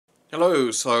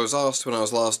Hello, so I was asked when I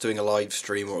was last doing a live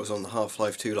stream, or it was on the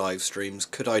Half-Life 2 live streams,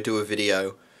 could I do a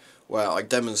video where I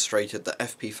demonstrated that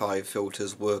FP-5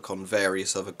 filters work on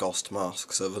various other GOST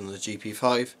masks other than the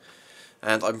GP5,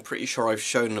 and I'm pretty sure I've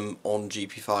shown them on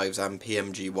GP5s and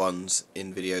PMG1s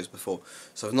in videos before.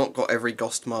 So I've not got every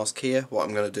GOST mask here. What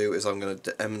I'm going to do is I'm going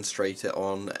to demonstrate it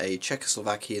on a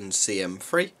Czechoslovakian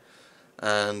CM-3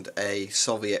 and a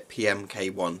Soviet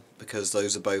PMK1, because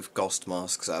those are both GOST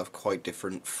masks that have quite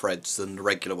different threads than the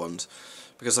regular ones.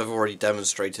 Because I've already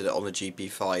demonstrated it on the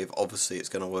GP5, obviously it's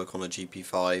going to work on the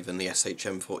GP5 and the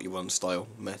SHM41 style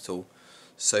metal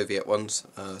Soviet ones.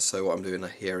 So what I'm doing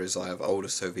here is I have older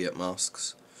Soviet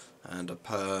masks and a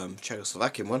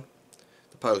Czechoslovakian one.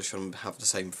 The Polish one have the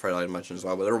same thread, I imagine, as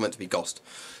well, but they're all meant to be GOST.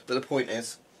 But the point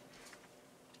is,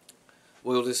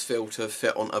 will this filter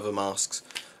fit on other masks?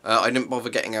 I didn't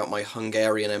bother getting out my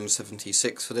Hungarian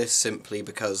M76 for this, simply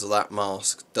because that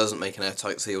mask doesn't make an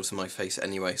airtight seal to my face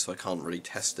anyway, so I can't really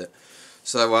test it.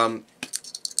 So,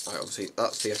 obviously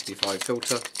that's the FP-5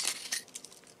 filter,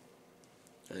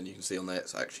 and you can see on there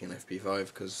it's actually an FP-5,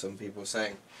 because some people are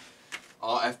saying,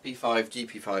 are FP-5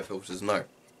 GP5 filters? No.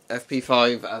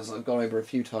 FP-5, as I've gone over a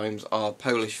few times, are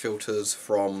Polish filters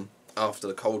from after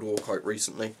the Cold War quite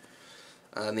recently.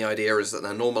 And the idea is that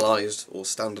they're normalised or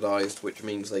standardised, which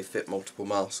means they fit multiple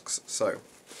masks. So,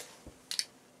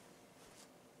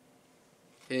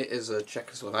 here is a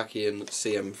Czechoslovakian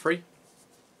CM-3.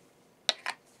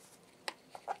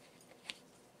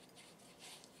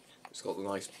 It's got the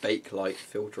nice Bakelite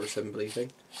filter assembly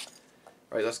thing.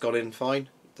 Right, that's gone in fine.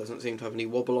 Doesn't seem to have any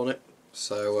wobble on it.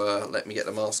 So let me get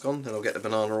the mask on, then I'll get the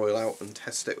banana oil out and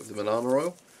test it with the banana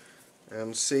oil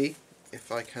and see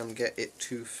if I can get it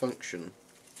to function.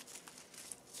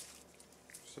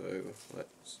 So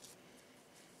let's.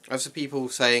 As for people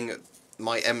saying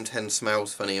my M10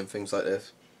 smells funny and things like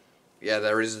this, yeah,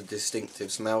 there is a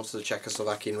distinctive smell to the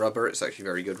Czechoslovakian rubber. It's actually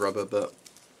very good rubber, but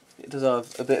it does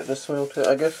have a bit of a smell to it,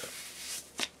 I guess.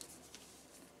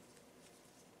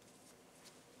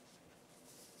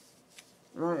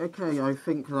 Right, okay, I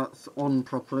think that's on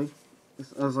properly.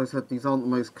 As I said, these aren't the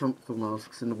most comfortable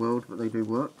masks in the world, but they do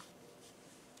work.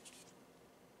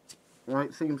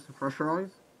 Right, seems to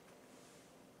pressurise.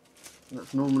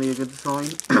 That's normally a good sign.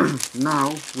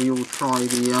 Now we will try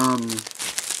the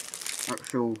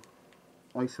actual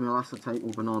isomyl acetate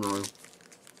or banana oil.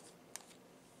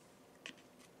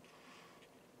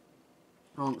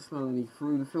 Can't smell any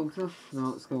through the filter.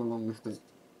 Now let's go along this bit.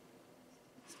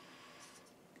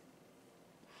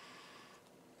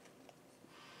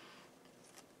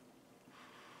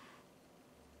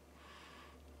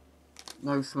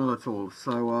 No smell at all,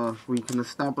 so we can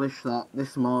establish that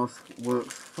this mask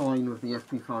works fine with the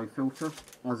FP-5 filter,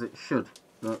 as it should,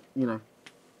 but, you know,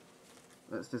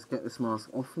 let's just get this mask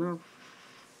off now.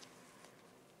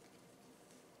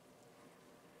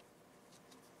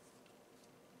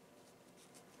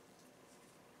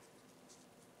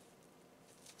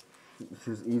 Which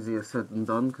is easier said than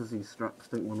done, because these straps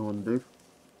don't want to undo.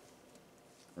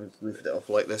 I just lift it off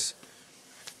like this.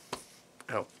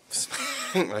 Ow.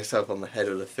 Myself on the head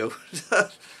of the filter.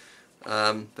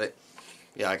 But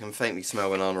yeah, I can faintly smell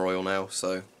banana oil now,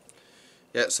 so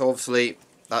yeah, so obviously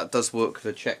that does work for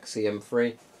the Czech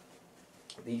CM3.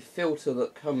 The filter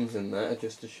that comes in there,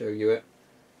 just to show you it,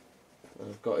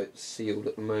 I've got it sealed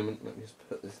at the moment. Let me just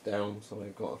put this down so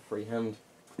I've got a free hand.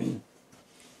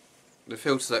 The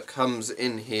filter that comes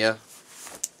in here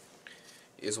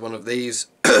is one of these.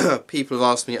 People have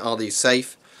asked me, are these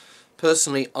safe?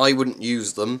 Personally, I wouldn't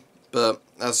use them, but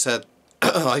as I said,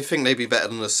 I think they'd be better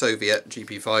than a Soviet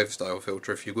GP5 style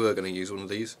filter if you were going to use one of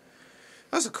these.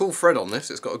 That's a cool thread on this.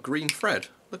 It's got a green thread.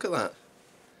 Look at that.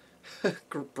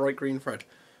 Bright green thread.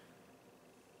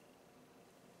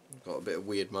 Got a bit of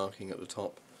weird marking at the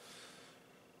top.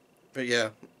 But yeah,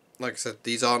 like I said,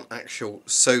 these aren't actual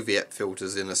Soviet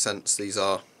filters in a sense. These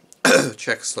are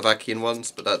Czechoslovakian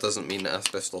ones, but that doesn't mean that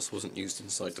asbestos wasn't used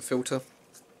inside the filter.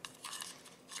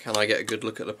 Can I get a good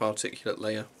look at the particulate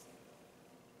layer?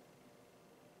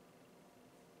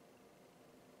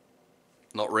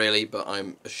 Not really, but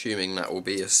I'm assuming that will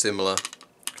be a similar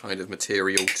kind of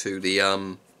material to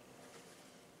the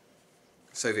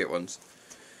Soviet ones.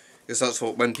 Because that's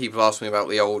what, when people ask me about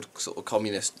the old sort of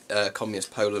communist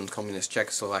Poland, communist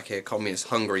Czechoslovakia, communist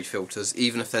Hungary filters,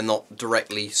 even if they're not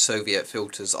directly Soviet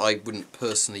filters, I wouldn't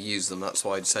personally use them. That's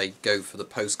why I'd say go for the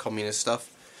post-communist stuff.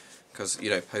 Because, you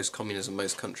know, post-communism,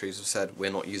 most countries have said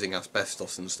we're not using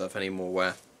asbestos and stuff anymore,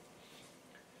 where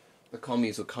the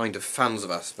commies were kind of fans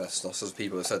of asbestos. As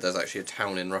people have said, there's actually a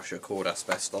town in Russia called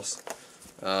Asbestos.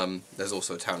 There's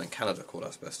also a town in Canada called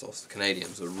Asbestos. The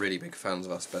Canadians are really big fans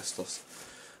of asbestos.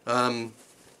 Yeah,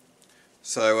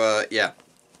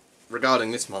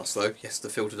 regarding this mask though, yes, the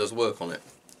filter does work on it.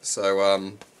 So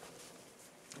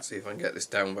let's see if I can get this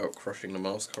down without crushing the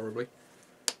mask horribly.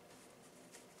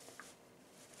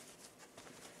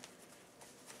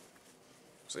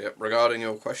 So yeah, regarding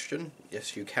your question,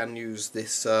 yes, you can use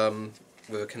this with a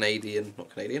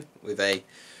with a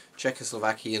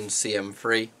Czechoslovakian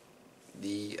CM-3.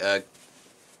 The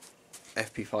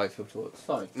FP-5 filter works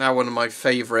fine. Now, one of my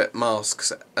favourite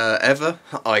masks ever,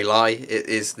 I lie, it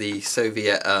is the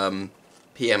Soviet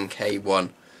PMK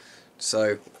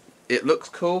So, it looks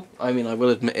cool. I mean, I will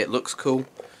admit it looks cool,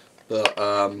 but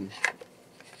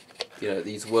you know,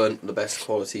 these weren't the best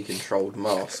quality controlled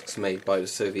masks made by the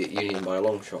Soviet Union by a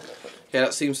long shot. Yeah,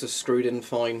 that seems to have screwed in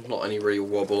fine, not any real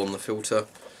wobble on the filter.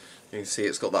 You can see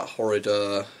it's got that horrid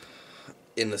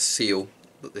inner seal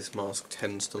that this mask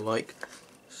tends to like.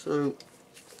 So,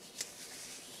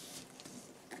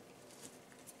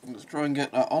 let's try and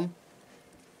get that on.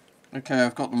 Okay,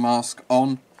 I've got the mask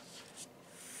on.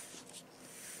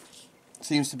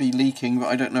 Seems to be leaking, but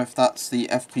I don't know if that's the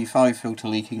FP-5 filter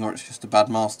leaking or it's just a bad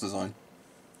mask design.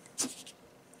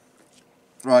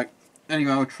 Right,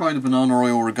 anyway, I'll try the banana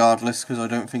oil regardless, because I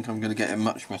don't think I'm going to get it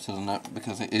much better than that,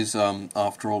 because it is,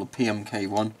 after all, a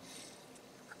PMK.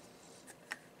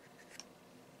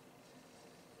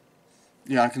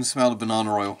 Yeah, I can smell the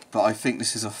banana oil, but I think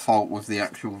this is a fault with the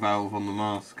actual valve on the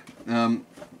mask.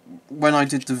 When I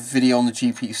did the video on the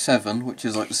GP7, which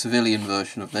is like the civilian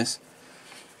version of this,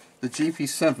 the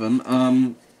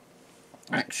GP7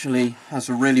 actually has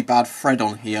a really bad thread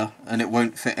on here, and it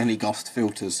won't fit any GOST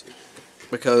filters,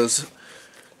 because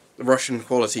the Russian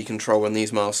quality control when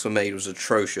these masks were made was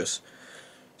atrocious.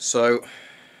 So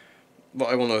what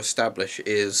I want to establish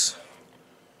is,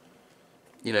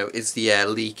 you know, is the air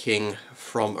leaking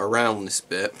from around this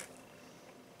bit?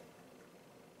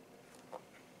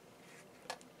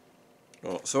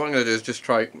 So what I'm going to do is just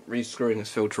try re-screwing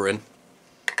this filter in.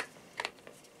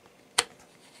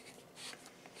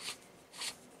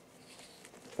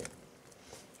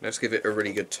 Let's give it a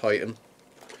really good tighten.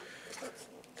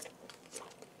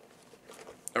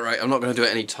 Alright, I'm not going to do it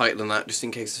any tighter than that, just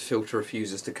in case the filter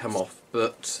refuses to come off,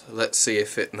 but let's see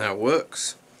if it now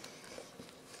works.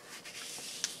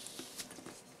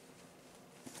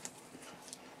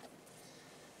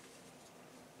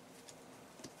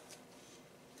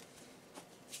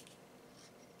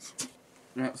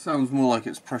 Yeah, it sounds more like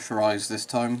it's pressurized this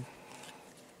time.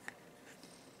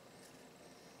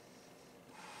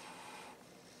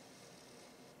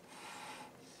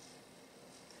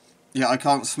 Yeah, I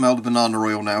can't smell the banana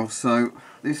oil now, so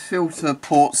this filter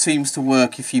port seems to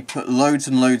work if you put loads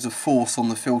and loads of force on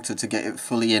the filter to get it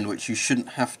fully in, which you shouldn't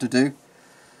have to do,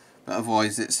 but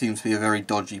otherwise it seems to be a very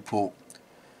dodgy port.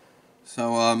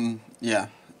 So yeah,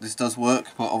 this does work,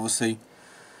 but obviously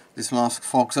this mask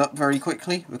fogs up very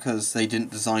quickly because they didn't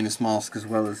design this mask as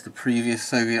well as the previous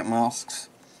Soviet masks.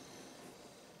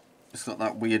 It's got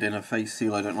that weird inner face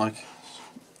seal I don't like.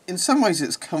 In some ways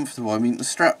it's comfortable. I mean, the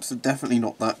straps are definitely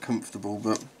not that comfortable,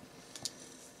 but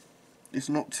it's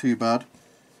not too bad,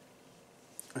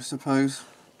 I suppose,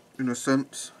 in a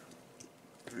sense.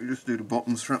 You just do the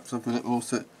bottom straps up a little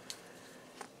so it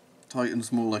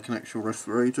tightens more like an actual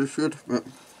respirator should, but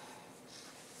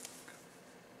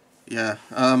yeah,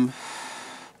 I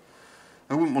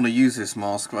wouldn't want to use this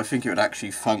mask, but I think it would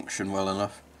actually function well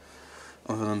enough,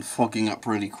 other than fogging up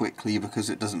really quickly because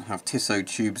it doesn't have Tissot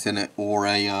tubes in it or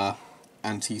a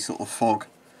anti sort of fog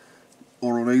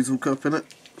oral nasal cup in it.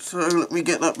 So let me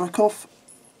get that back off.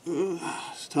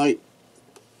 It's tight.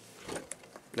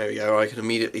 There we go, I can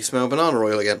immediately smell banana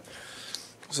oil again.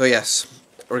 So yes,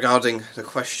 regarding the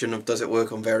question of does it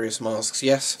work on various masks,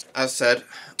 yes, as said,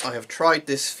 I have tried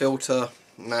this filter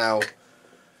now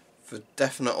for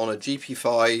definite on a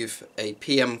GP5, a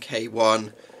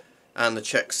PMK and the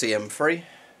Czech CM-3.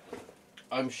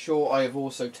 I'm sure I have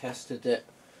also tested it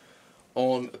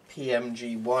on a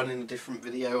PMG in a different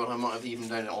video, and I might have even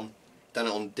done it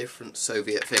on different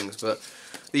Soviet things, but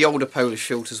the older Polish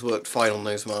filters worked fine on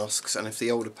those masks, and if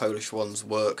the older Polish ones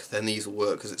work, then these will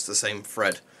work because it's the same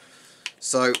thread.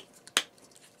 So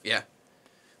yeah,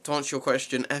 to answer your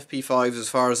question, FP5s, as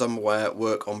far as I'm aware,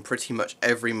 work on pretty much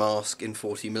every mask in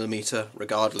 40mm,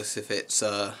 regardless if it's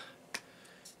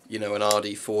you know, an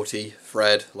RD40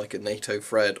 thread, like a NATO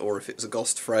thread, or if it's a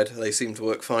GOST thread, they seem to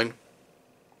work fine.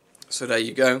 So there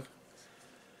you go.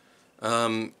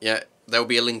 Yeah, there'll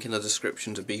be a link in the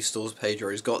description to Beastore's page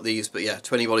where he's got these, but yeah,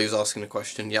 to anybody who's asking a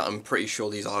question, yeah, I'm pretty sure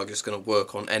these are just going to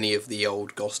work on any of the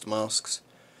old GOST masks,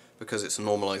 because it's a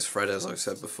normalised thread, as I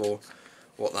said before.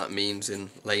 What that means in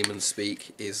layman's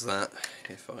speak is that,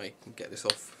 if I can get this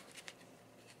off,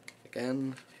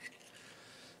 again,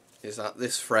 is that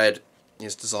this thread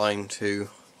is designed to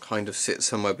kind of sit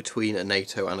somewhere between a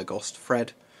NATO and a GOST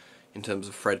thread in terms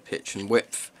of thread pitch and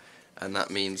width, and that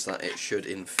means that it should,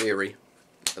 in theory,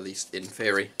 at least in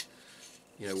theory,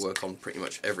 you know, work on pretty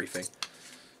much everything.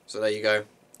 So there you go.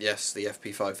 Yes, the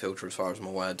FP-5 filter, as far as I'm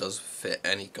aware, does fit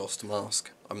any GOST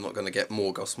mask. I'm not going to get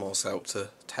more GOST masks out to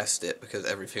test it because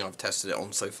everything I've tested it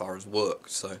on so far has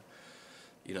worked, so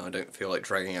you know, I don't feel like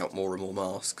dragging out more and more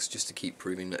masks just to keep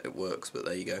proving that it works, but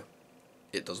there you go.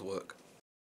 It does work.